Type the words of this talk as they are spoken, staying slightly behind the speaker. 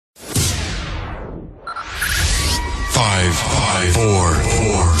5, 4,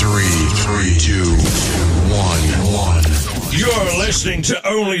 3, 2, 1. You're listening to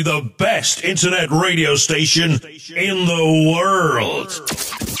only the best internet radio station in the world.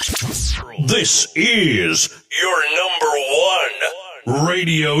 This is your number one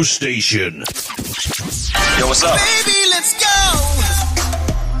radio station. Yo, what's up? Baby, let's go.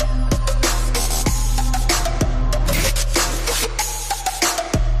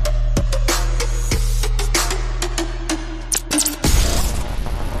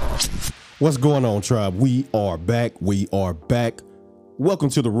 What's going on, tribe? We are back.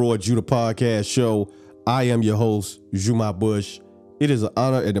 Welcome to the Raw Judah Podcast Show. I am your host, Juma Bush. It is an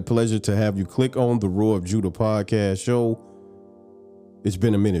honor and a pleasure to have you click on the Raw of Judah Podcast Show. It's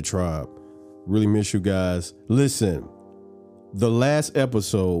been a minute, tribe. Really miss you guys. Listen, the last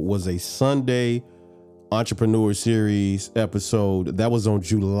episode was a Sunday Entrepreneur Series episode that was on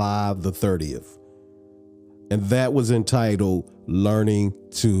July the 30th. And that was entitled Learning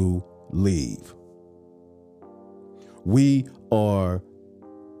to Leave. We are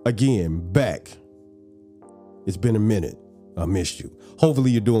again back. It's been a minute. I missed you.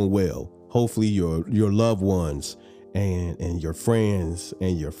 Hopefully you're doing well. Hopefully your loved ones and your friends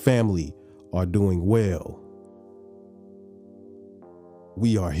and your family are doing well.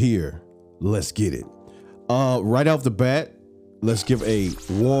 We are here. Let's get it. Right off the bat, let's give a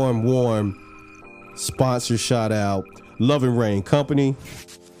warm sponsor shout out. Love and Rain Company.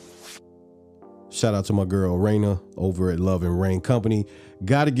 Shout out to my girl Raina over at Love and Rain Company.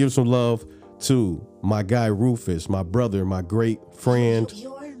 Got to give some love to my guy Rufus, my brother, my great friend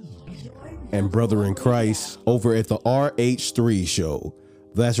and brother in Christ over at the RH3 show.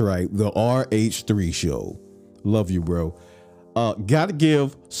 That's right, the RH3 show. Love you, bro. Got to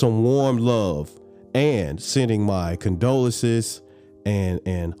give some warm love and sending my condolences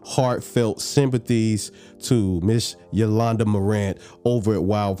and heartfelt sympathies to Miss Yolanda Morant over at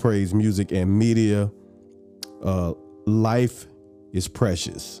Wild Praise Music and Media. Life is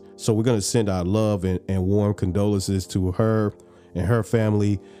precious. So we're going to send our love and warm condolences to her and her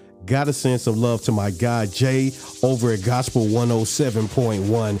family. Got to send some love to my guy, Jay, over at Gospel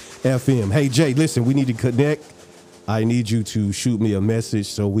 107.1 FM. Hey, Jay, listen, we need to connect. I need you to shoot me a message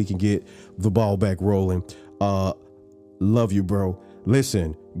so we can get the ball back rolling. Love you, bro.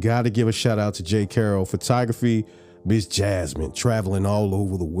 Listen, got to give a shout out to J. Carroll Photography, Miss Jasmine, traveling all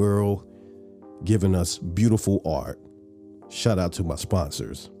over the world, giving us beautiful art. Shout out to my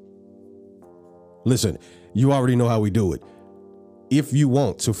sponsors. Listen, you already know how we do it. If you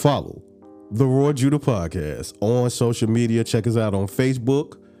want to follow the Raw Judah Podcast on social media, check us out on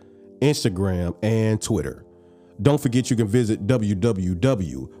Facebook, Instagram, and Twitter. Don't forget you can visit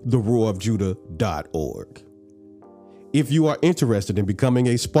www.theroarofjudah.org. If you are interested in becoming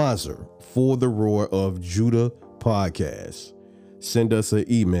a sponsor for the Roar of Judah podcast, send us an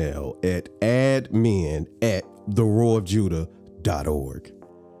email at admin@theroarofjudah.org.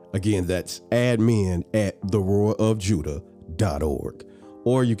 Again, that's admin@theroarofjudah.org.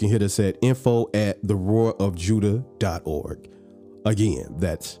 Or you can hit us at info@theroarofjudah.org. Again,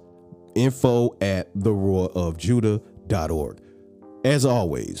 that's info@theroarofjudah.org. As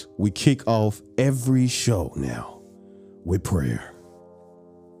always, we kick off every show now with prayer.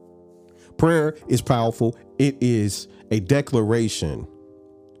 Prayer is powerful. It is a declaration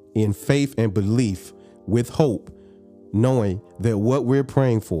in faith and belief with hope, knowing that what we're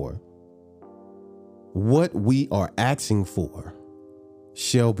praying for, what we are asking for,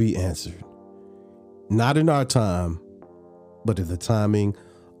 shall be answered. Not in our time, but in the timing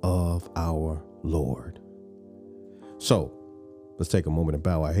of our Lord. So let's take a moment and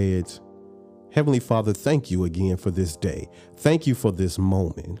bow our heads. Heavenly Father, thank you again for this day. Thank you for this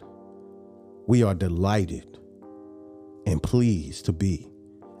moment. We are delighted and pleased to be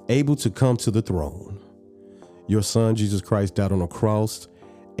able to come to the throne. Your Son, Jesus Christ, died on a cross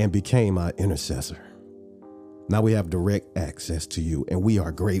and became our intercessor. Now we have direct access to you, and we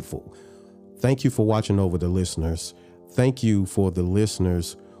are grateful. Thank you for watching over the listeners. Thank you for the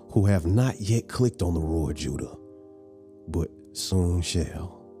listeners who have not yet clicked on the Roar Judah, but soon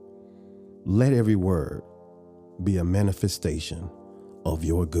shall. Let every word be a manifestation of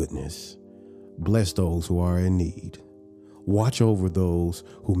your goodness. Bless those who are in need. Watch over those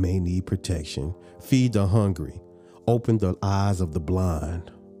who may need protection. Feed the hungry. Open the eyes of the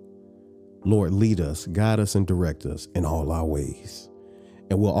blind. Lord, lead us, guide us, and direct us in all our ways.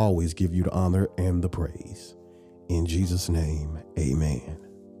 And we'll always give you the honor and the praise. In Jesus' name, amen.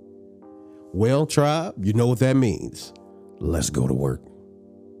 Well, tribe, you know what that means. Let's go to work.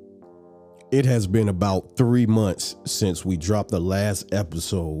 It has been about 3 months since we dropped the last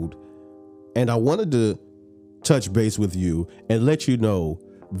episode, and I wanted to touch base with you and let you know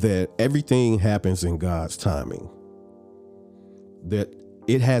that everything happens in God's timing. That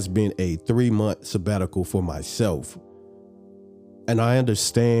it has been a 3-month sabbatical for myself. And I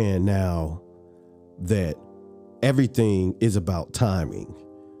understand now that everything is about timing.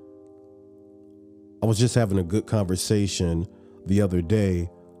 I was just having a good conversation the other day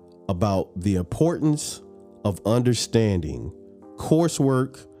about the importance of understanding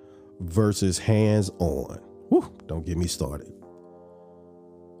coursework versus hands-on. Whew, don't get me started.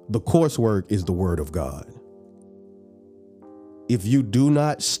 The coursework is the Word of God. If you do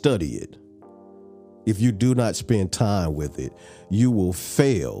not study it, if you do not spend time with it, you will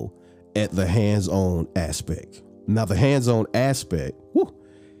fail at the hands-on aspect. Now, the hands-on aspect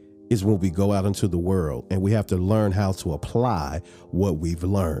is when we go out into the world and we have to learn how to apply what we've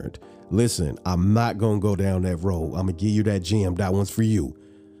learned. Listen, I'm not going to go down that road. I'm going to give you that gem. That one's for you.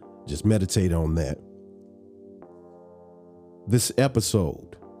 Just meditate on that. This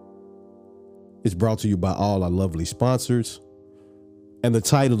episode is brought to you by all our lovely sponsors. And the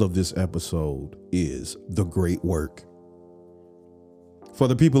title of this episode is The Great Work. For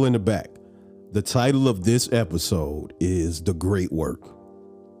the people in the back, the title of this episode is The Great Work.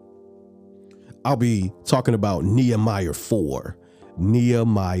 I'll be talking about Nehemiah 4.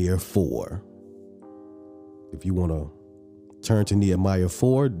 Nehemiah 4. If you want to turn to Nehemiah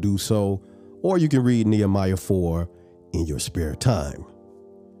 4, do so. Or you can read Nehemiah 4 in your spare time.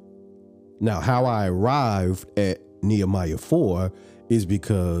 Now, how I arrived at Nehemiah 4 is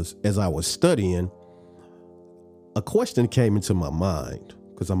because as I was studying, a question came into my mind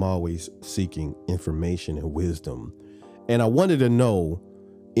because I'm always seeking information and wisdom. And I wanted to know,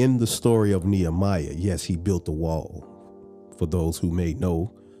 in the story of Nehemiah, yes, he built the wall. For those who may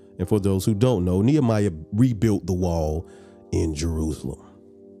know, and for those who don't know, Nehemiah rebuilt the wall in Jerusalem.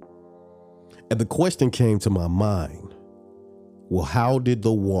 And the question came to my mind, well, how did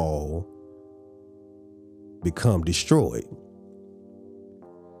the wall become destroyed?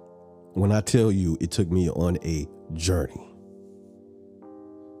 When I tell you it took me on a journey.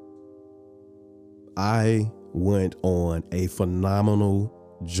 I went on a phenomenal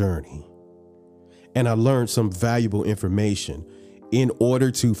journey and I learned some valuable information in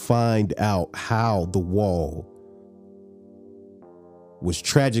order to find out how the wall was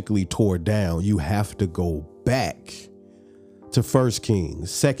tragically torn down. You have to go back to 1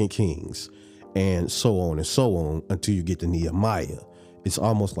 Kings, 2 Kings, and so on until you get to Nehemiah. It's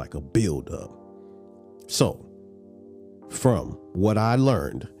almost like a buildup. So, from what I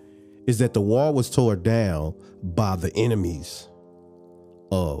learned is that the wall was torn down by the enemies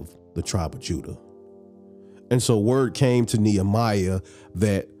of the tribe of Judah. And so word came to Nehemiah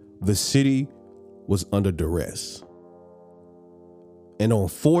that the city was under duress. And on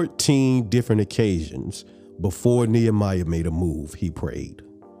 14 different occasions before Nehemiah made a move, he prayed,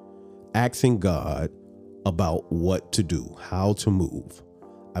 asking God about what to do, how to move.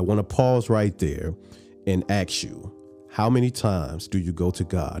 I want to pause right there and ask you, how many times do you go to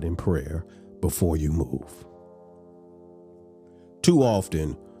God in prayer before you move? Too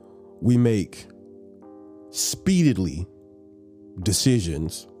often, we make speedily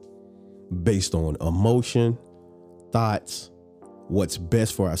decisions based on emotion, thoughts, what's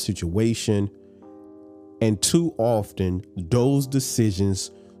best for our situation. And too often, those decisions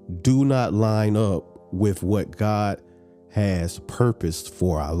do not line up with what God has purposed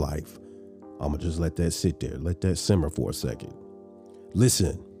for our life. I'm going to just let that sit there. Let that simmer for a second.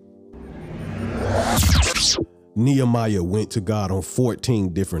 Listen. Nehemiah went to God on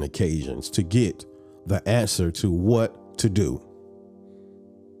 14 different occasions to get the answer to what to do.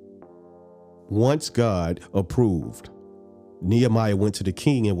 Once God approved, Nehemiah went to the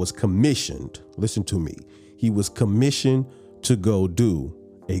king and was commissioned. Listen to me. He was commissioned to go do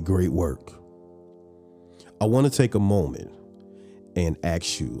a great work. I want to take a moment and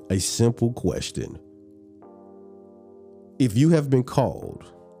ask you a simple question. If you have been called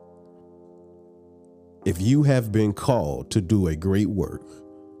to do a great work,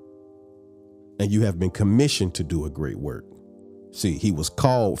 and you have been commissioned to do a great work. See, he was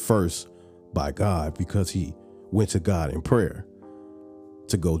called first by God because he went to God in prayer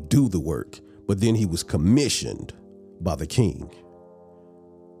to go do the work, but then he was commissioned by the king.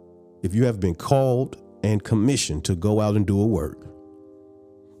 If you have been called and commissioned to go out and do a work,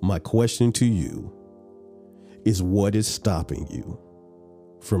 my question to you is, what is stopping you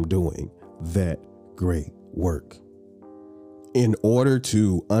from doing that great work? In order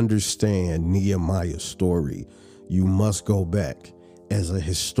to understand Nehemiah's story, you must go back as a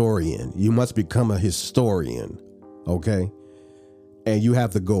historian. You must become a historian, okay? And you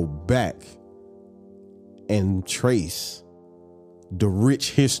have to go back and trace the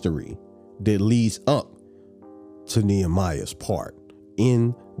rich history that leads up to Nehemiah's part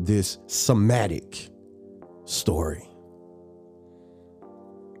in this somatic story.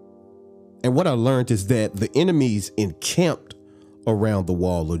 And what I learned is that the enemies encamped around the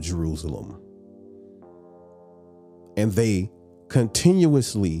wall of Jerusalem, and they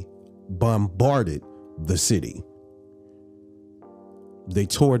continuously bombarded the city. They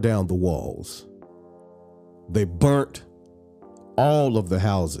tore down the walls. They burnt all of the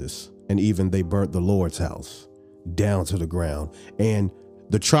houses, and even they burnt the Lord's house down to the ground. And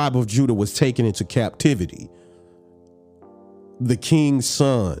the tribe of Judah was taken into captivity. The king's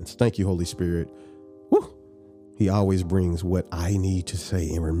sons, thank you, Holy Spirit. Woo. He always brings what I need to say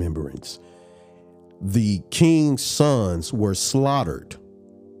in remembrance. The king's sons were slaughtered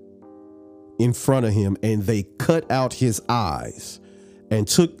in front of him, and they cut out his eyes and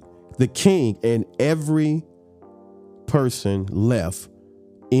took the king and every person left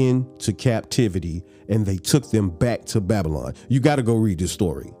into captivity, and they took them back to Babylon. You got to go read this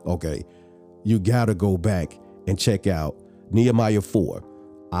story, okay? You got to go back and check out Nehemiah 4.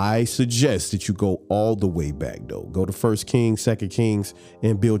 I suggest that you go all the way back, though. Go to 1 Kings, 2 Kings,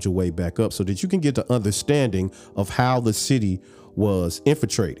 and build your way back up so that you can get the understanding of how the city was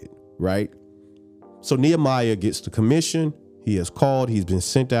infiltrated, right? So Nehemiah gets the commission. He is called. He's been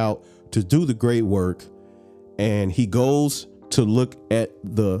sent out to do the great work, and he goes to look at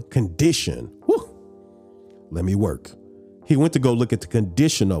the condition. Whew, let me work. He went to go look at the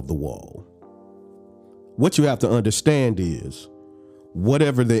condition of the wall. What you have to understand is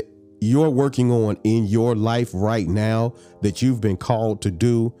whatever that you're working on in your life right now that you've been called to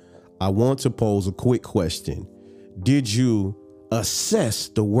do, I want to pose a quick question. Did you assess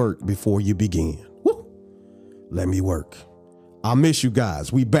the work before you began? Woo, let me work. I miss you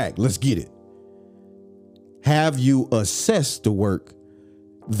guys. We back. Let's get it. Have you assessed the work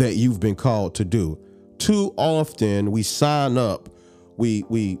that you've been called to do? Too often we sign up,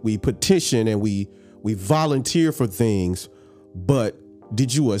 we petition, and we volunteer for things, but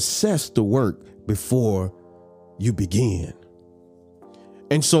did you assess the work before you begin?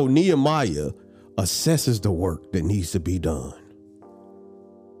 And so Nehemiah assesses the work that needs to be done.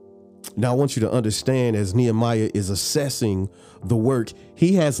 Now, I want you to understand, as Nehemiah is assessing the work,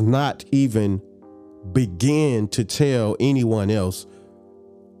 he has not even began to tell anyone else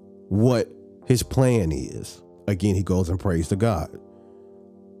what his plan is. Again, he goes and prays to God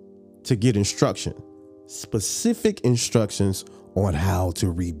to get instruction, specific instructions on how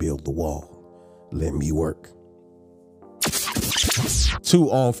to rebuild the wall. Let me work. Too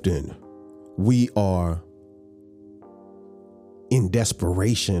often, we are in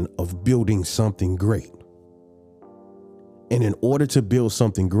desperation of building something great. And in order to build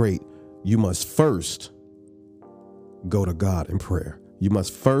something great, you must first go to God in prayer. You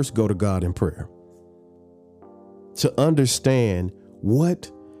must first go to God in prayer to understand what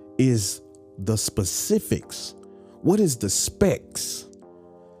is the specifics. What is the specs?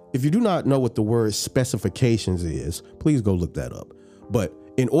 If you do not know what the word specifications is, please go look that up. But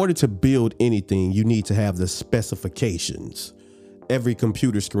in order to build anything, you need to have the specifications. Every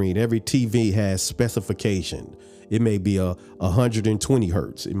computer screen, every TV has specification. It may be 120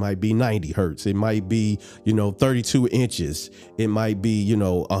 hertz. It might be 90 hertz. It might be, 32 inches. It might be,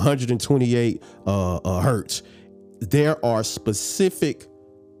 128 hertz. There are specific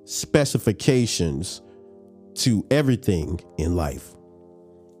specifications to everything in life.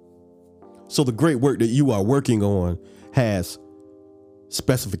 So the great work that you are working on has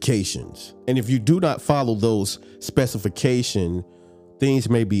specifications. And if you do not follow those specifications, things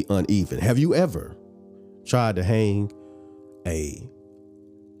may be uneven. Have you ever tried to hang a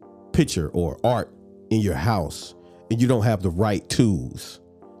picture or art in your house and you don't have the right tools,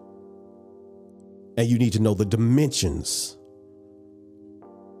 and you need to know the dimensions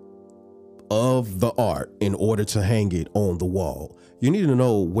of the art in order to hang it on the wall? You need to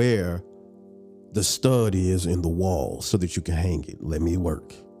know where the stud is in the wall so that you can hang it. Let me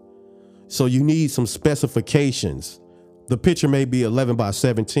work. So you need some specifications. The picture may be 11 by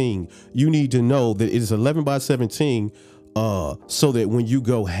 17. You need to know that it is 11 by 17 so that when you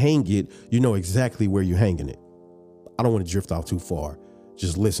go hang it, you know exactly where you're hanging it. I don't want to drift off too far.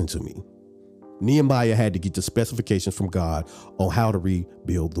 Just listen to me. Nehemiah had to get the specifications from God on how to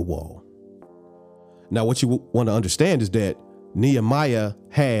rebuild the wall. Now, what you want to understand is that Nehemiah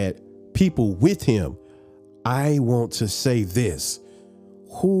had people with him. I want to say this.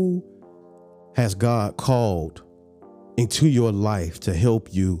 Who has God called into your life to help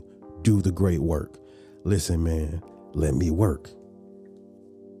you do the great work? Listen, man, let me work.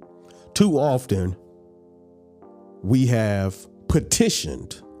 Too often, we have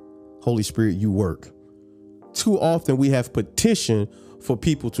petitioned. Holy Spirit, you work. Too often we have petitioned for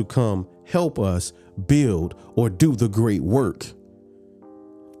people to come help us build or do the great work.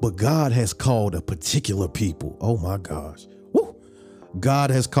 But God has called a particular people. Oh my gosh. Woo. God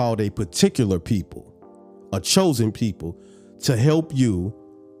has called a particular people, a chosen people, to help you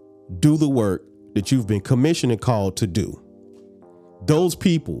do the work that you've been commissioned and called to do. Those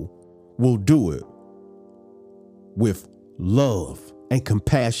people will do it with love and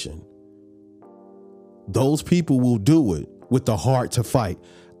compassion. Those people will do it with the heart to fight.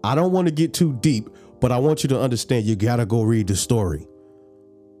 I don't want to get too deep, but I want you to understand you got to go read the story,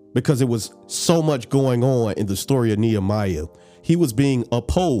 because it was so much going on in the story of Nehemiah. He was being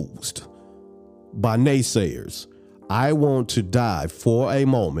opposed by naysayers. I want to dive for a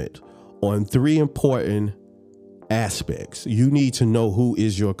moment on 3 important aspects. You need to know who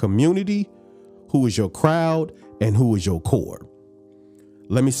is your community, who is your crowd, and who is your core.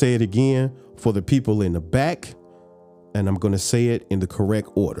 Let me say it again for the people in the back, and I'm going to say it in the correct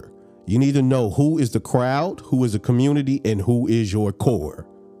order. You need to know who is the crowd, who is the community, and who is your core.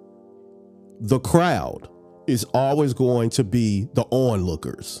 The crowd is always going to be the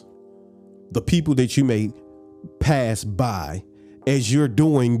onlookers, the people that you may pass by as you're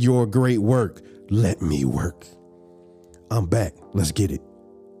doing your great work. Let me work. I'm back. Let's get it.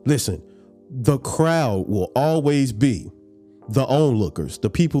 Listen, the crowd will always be the onlookers, the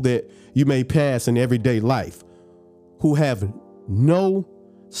people that you may pass in everyday life who have no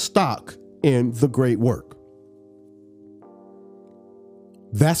stock in the great work.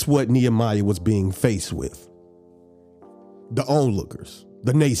 That's what Nehemiah was being faced with. The onlookers,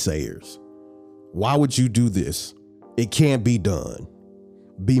 the naysayers. Why would you do this? It can't be done.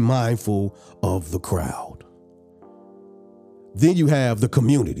 Be mindful of the crowd. Then you have the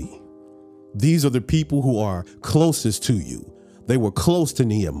community. These are the people who are closest to you. They were close to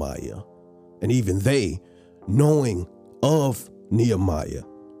Nehemiah, and even they, knowing of Nehemiah,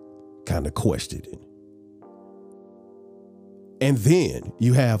 kind of questioned it. And then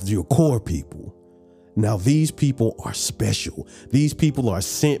you have your core people. Now, these people are special. These people are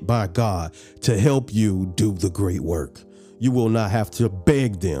sent by God to help you do the great work. You will not have to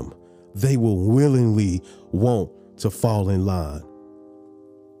beg them. They will willingly want to fall in line.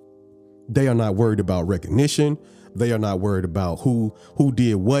 They are not worried about recognition. They are not worried about who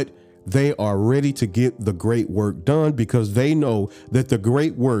did what. They are ready to get the great work done because they know that the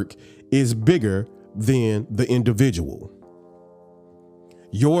great work is bigger than the individual.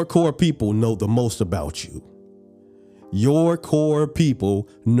 Your core people know the most about you. Your core people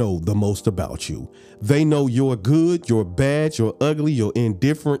know the most about you. They know your good, your bad, your ugly, your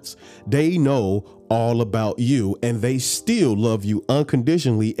indifference. They know all about you, and they still love you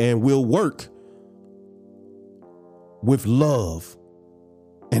unconditionally and will work with love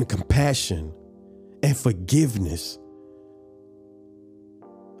and compassion and forgiveness.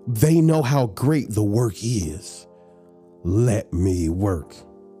 They know how great the work is. Let me work.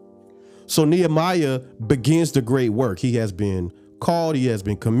 So Nehemiah begins the great work. He has been called. He has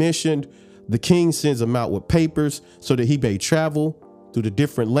been commissioned. The king sends him out with papers so that he may travel through the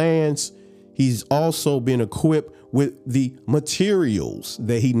different lands. He's also been equipped with the materials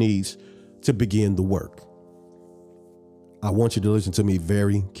that he needs to begin the work. I want you to listen to me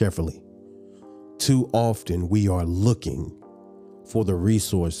very carefully. Too often we are looking for the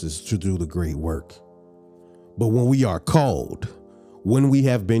resources to do the great work. But when we are called, when we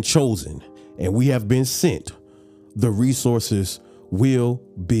have been chosen and we have been sent, the resources will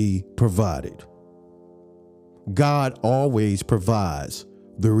be provided. God always provides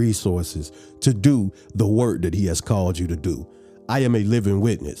the resources to do the work that he has called you to do. I am a living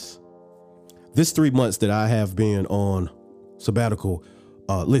witness. This 3 months that I have been on sabbatical,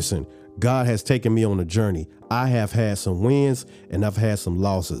 listen, God has taken me on a journey. I have had some wins and I've had some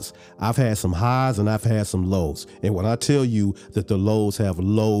losses. I've had some highs and I've had some lows. And when I tell you that the lows have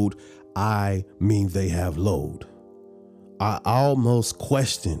load, I mean they have load. I almost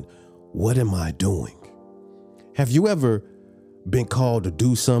question, what am I doing? Have you ever been called to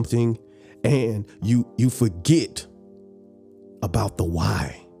do something and you forget about the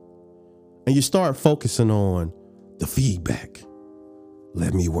why? And you start focusing on the feedback.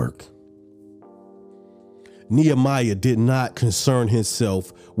 Let me work. Nehemiah did not concern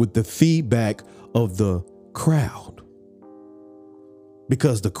himself with the feedback of the crowd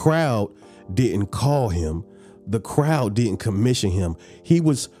because the crowd didn't call him. The crowd didn't commission him. He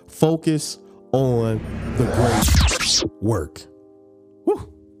was focused on the great work.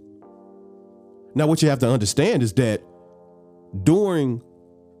 Whew. Now, what you have to understand is that during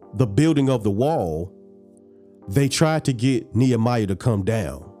the building of the wall, they tried to get Nehemiah to come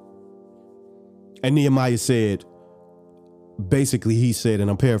down. And Nehemiah said, basically he said, and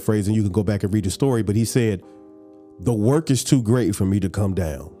I'm paraphrasing, you can go back and read the story, but he said, the work is too great for me to come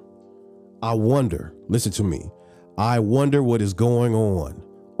down. I wonder, listen to me, I wonder what is going on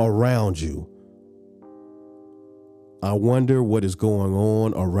around you. I wonder what is going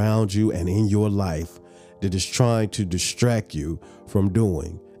on around you and in your life that is trying to distract you from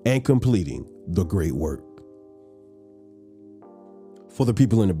doing and completing the great work. For the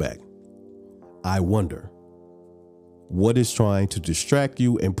people in the back, I wonder what is trying to distract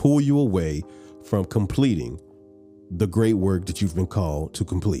you and pull you away from completing the great work that you've been called to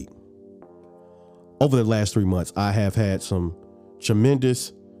complete. Over the last 3 months, I have had some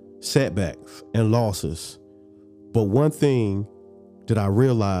tremendous setbacks and losses. But one thing that I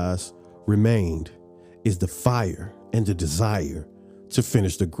realized remained is the fire and the desire to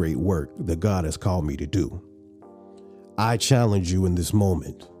finish the great work that God has called me to do. I challenge you in this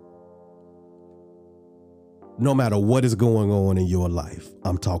moment. No matter what is going on in your life,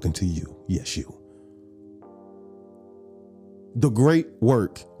 I'm talking to you. Yes, you. The great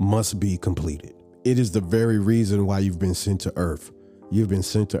work must be completed. It is the very reason why you've been sent to earth. You've been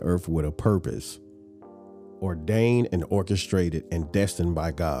sent to earth with a purpose, ordained and orchestrated and destined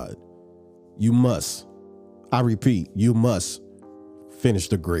by God. You must, I repeat, you must finish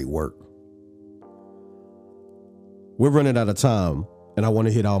the great work. We're running out of time, and I want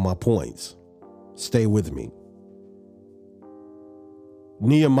to hit all my points. Stay with me.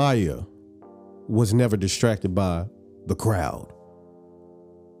 Nehemiah was never distracted by the crowd.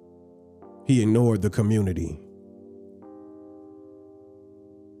 He ignored the community.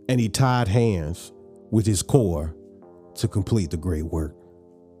 And he tied hands with his core to complete the great work.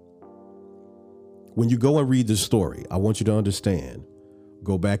 When you go and read this story, I want you to understand,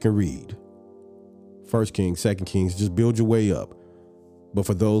 go back and read 1 Kings, 2 Kings, just build your way up. But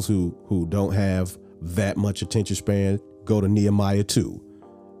for those who don't have that much attention span, go to Nehemiah 2,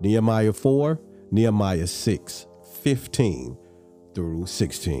 Nehemiah 4, Nehemiah 6, 15 through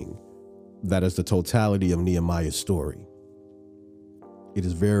 16. That is the totality of Nehemiah's story. It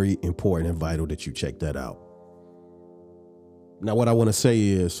is very important and vital that you check that out. Now, what I want to say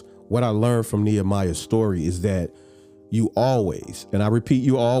is, what I learned from Nehemiah's story is that you always, and I repeat,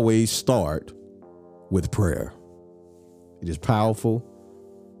 you always start with prayer. It is powerful.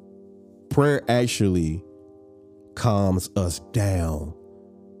 Prayer actually calms us down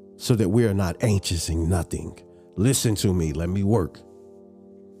so that we are not anxious in nothing. Listen to me. Let me work.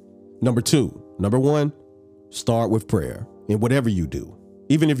 Number one, start with prayer in whatever you do.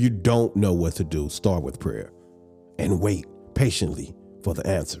 Even if you don't know what to do, start with prayer and wait patiently for the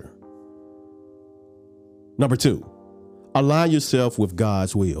answer. Number two, align yourself with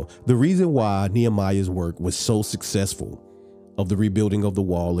God's will. The reason why Nehemiah's work was so successful of the rebuilding of the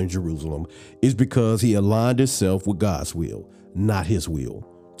wall in Jerusalem is because he aligned himself with God's will, not his will.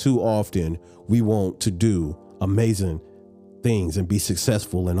 Too often we want to do amazing things and be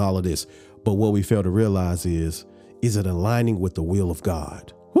successful in all of this. But what we fail to realize is it aligning with the will of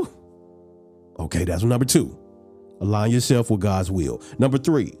God? Whew. Okay, that's number two. Align yourself with God's will. Number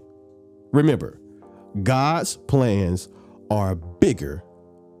three, remember, God's plans are bigger.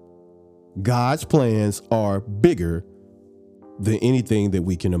 God's plans are bigger than anything that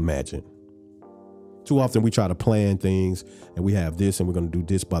we can imagine. Too often we try to plan things and we have this and we're going to do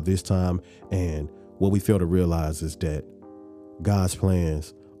this by this time. And what we fail to realize is that God's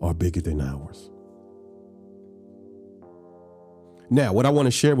plans are bigger than ours. Now, what I want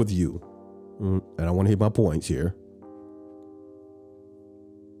to share with you, and I want to hit my points here.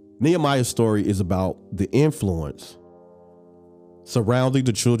 Nehemiah's story is about the influence surrounding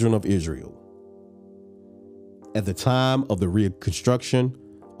the children of Israel at the time of the reconstruction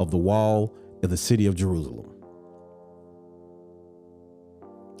of the wall of the city of Jerusalem.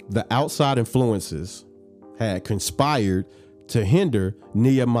 The outside influences had conspired to hinder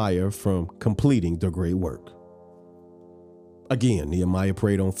Nehemiah from completing the great work. Again, Nehemiah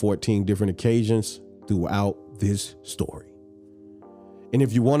prayed on 14 different occasions throughout this story. And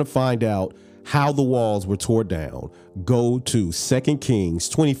if you want to find out how the walls were torn down, go to 2 Kings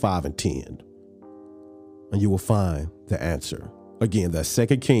 25 and 10, and you will find the answer. Again, that's 2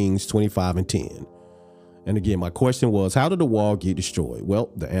 Kings 25 and 10. And again, my question was, how did the wall get destroyed?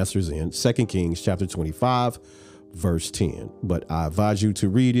 Well, the answer is in 2 Kings chapter 25, verse 10. But I advise you to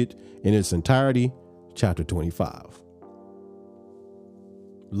read it in its entirety, chapter 25.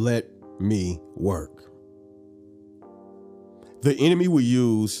 Let me work. The enemy will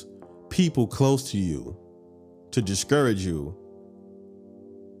use people close to you to discourage you.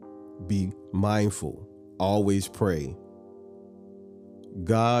 Be mindful. always pray,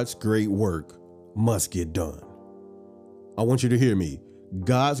 God's great work must get done. I want you to hear me.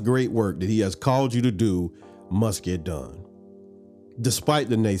 God's great work that he has called you to do must get done. Despite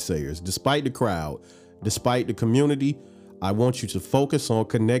the naysayers, despite the crowd, despite the community, I want you to focus on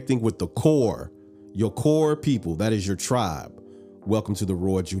connecting with the core, your core people. That is your tribe. Welcome to the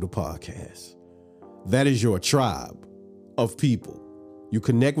Roy Judah Podcast. That is your tribe of people. You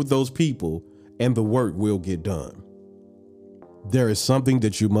connect with those people and the work will get done. There is something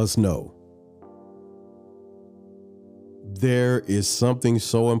that you must know. There is something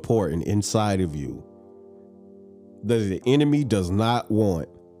so important inside of you that the enemy does not want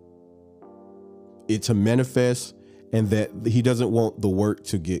it to manifest, and that he doesn't want the work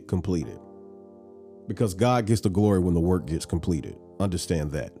to get completed, because God gets the glory when the work gets completed.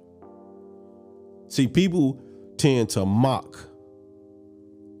 Understand that. See, people tend to mock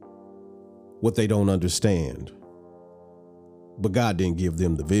what they don't understand, but God didn't give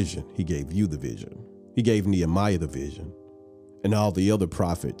them the vision. He gave you the vision. He gave Nehemiah the vision and all the other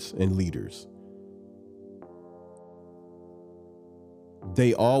prophets and leaders.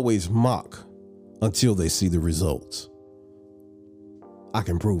 They always mock until they see the results. I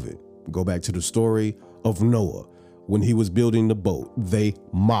can prove it. Go back to the story of Noah. When he was building the boat, they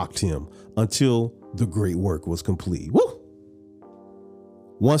mocked him until the great work was complete. Woo!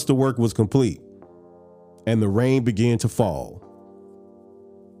 Once the work was complete and the rain began to fall,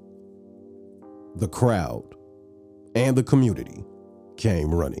 the crowd and the community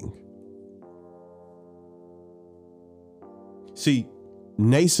came running. See,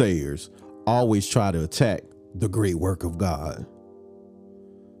 naysayers always try to attack the great work of God.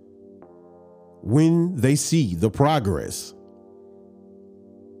 When they see the progress,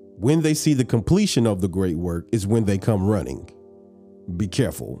 when they see the completion of the great work, is when they come running. Be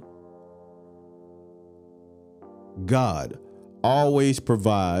careful. God always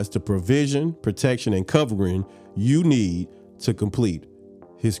provides the provision, protection, and covering you need to complete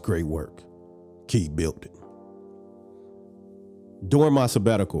his great work. Keep building. During my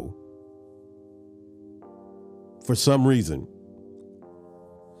sabbatical, for some reason,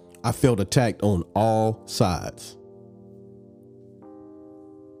 I felt attacked on all sides.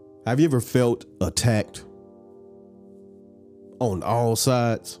 Have you ever felt attacked on all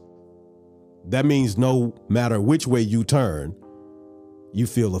sides? That means no matter which way you turn, you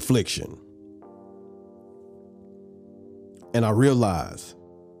feel affliction. And I realize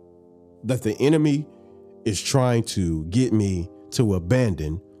that the enemy is trying to get me to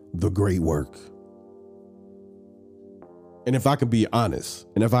abandon the great work. And if I can be honest,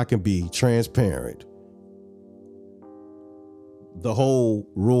 and if I can be transparent, the whole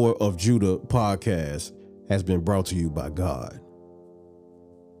Roar of Judah podcast has been brought to you by God.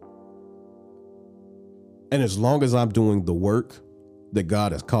 And as long as I'm doing the work that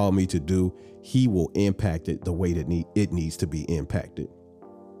God has called me to do, he will impact it the way that it needs to be impacted.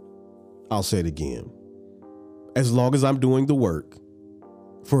 I'll say it again. As long as I'm doing the work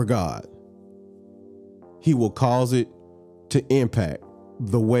for God, he will cause it to impact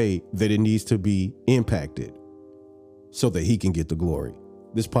the way that it needs to be impacted so that he can get the glory.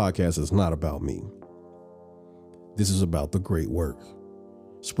 This podcast is not about me. This is about the great work,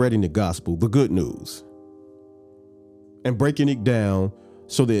 spreading the gospel, the good news, and breaking it down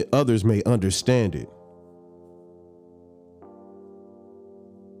so that others may understand it.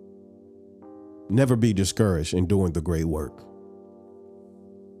 Never be discouraged in doing the great work.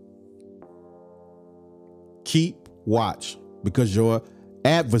 Keep watch, because your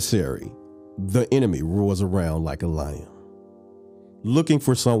adversary, the enemy, roars around like a lion, looking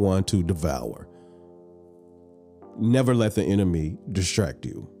for someone to devour. Never let the enemy distract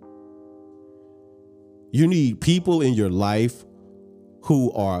you. You need people in your life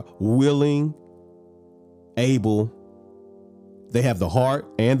who are willing, able, they have the heart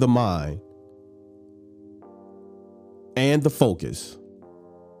and the mind and the focus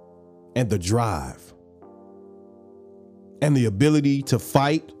and the drive and the ability to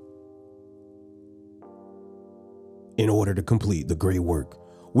fight in order to complete the great work.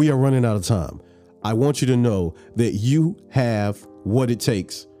 We are running out of time. I want you to know that you have what it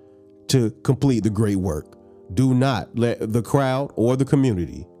takes to complete the great work. Do not let the crowd or the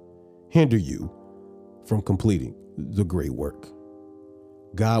community hinder you from completing the great work.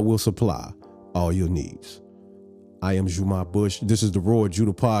 God will supply all your needs. I am Juma Bush. This is the Roy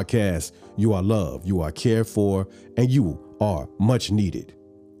Judah Podcast. You are loved, you are cared for, and you are much needed.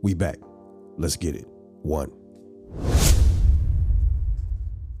 We back. Let's get it. 1.